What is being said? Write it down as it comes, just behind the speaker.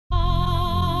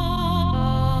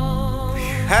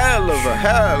hell of a.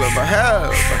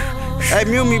 Hey,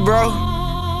 mute me, bro.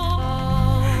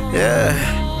 Yeah,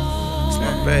 it's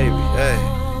my baby.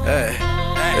 Hey.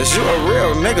 Is you a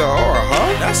real nigga or a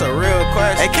hoe? That's a real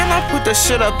question. Hey, can I put the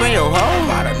shit up in your hoe?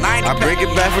 I bring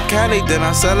it back for Cali, then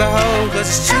I sell it hoe. Cause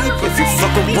it's cheap if you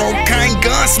fuck with Rocaine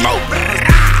gun smoke.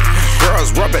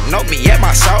 Girls rubbing know me at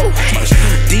my show.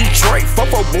 Detroit,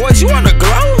 Fofo boys, you on the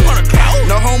glow?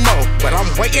 No homo, but I'm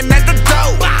waiting at the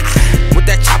door. With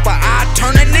that chopper, I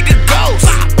turn that nigga ghost.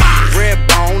 Red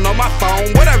bone on my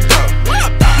phone, what up, though?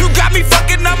 You got me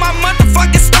fucking up my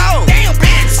motherfucking stove. Damn,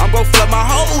 bitch. I'm gon' flood my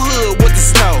whole hood with the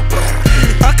snow.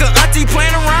 Uncle, auntie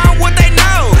playing around with they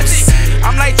nose.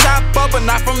 I'm like Chapo, but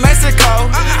not from Mexico.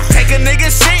 Take a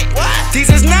nigga shit, these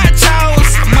is nachos.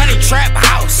 Money trap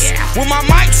house, with my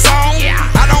mics on.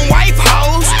 I don't wipe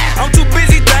hoes. I'm too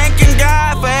busy thanking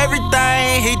God for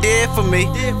everything he did for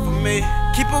me.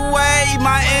 Keep away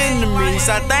my enemies.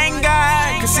 I thank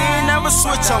God, cause he ain't never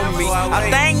switch on me. I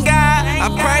thank God, I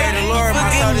pray the Lord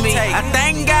forgive me. I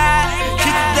thank God,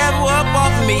 keep the devil up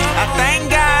off me. I thank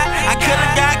God, I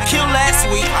could've got killed last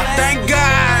week. I thank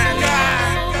God.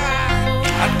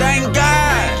 I thank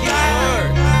God.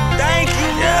 Thank you,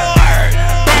 Lord.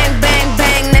 Bang, bang,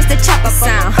 bang, that's the chopper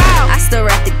sound. I still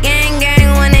rap the gang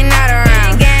when they not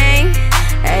around. Gang,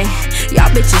 hey, y'all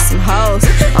bitches some hoes.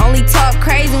 Only talk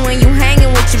crazy when you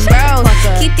hanging with your bros.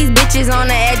 Keep these bitches on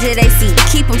the edge of they seat.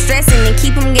 Keep them stressing and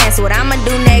keep them guessing what I'ma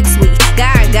do next week.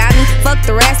 God got me, fuck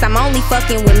the rest, I'm only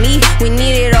fucking with me. We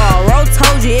need it all. Ro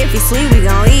told you if you sweet, we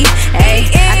gon' eat. Hey,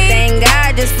 I thank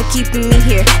God just for keeping me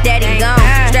here. Daddy gone,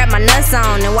 strap my nuts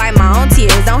on and wipe my own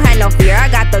tears. Don't have no fear, I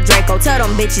got the Draco, tell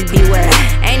them bitches beware.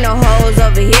 Ain't no hoes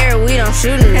over here, we don't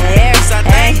shoot in the air. I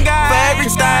thank God for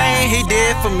everything he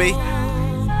did for me.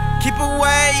 Keep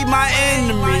away my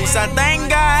enemies. I thank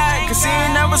God, cause he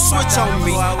ain't never switch on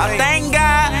me. I thank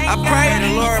God, I pray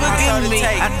the Lord forgive me.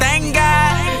 I thank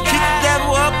God, keep the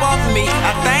devil up off me.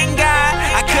 I thank God.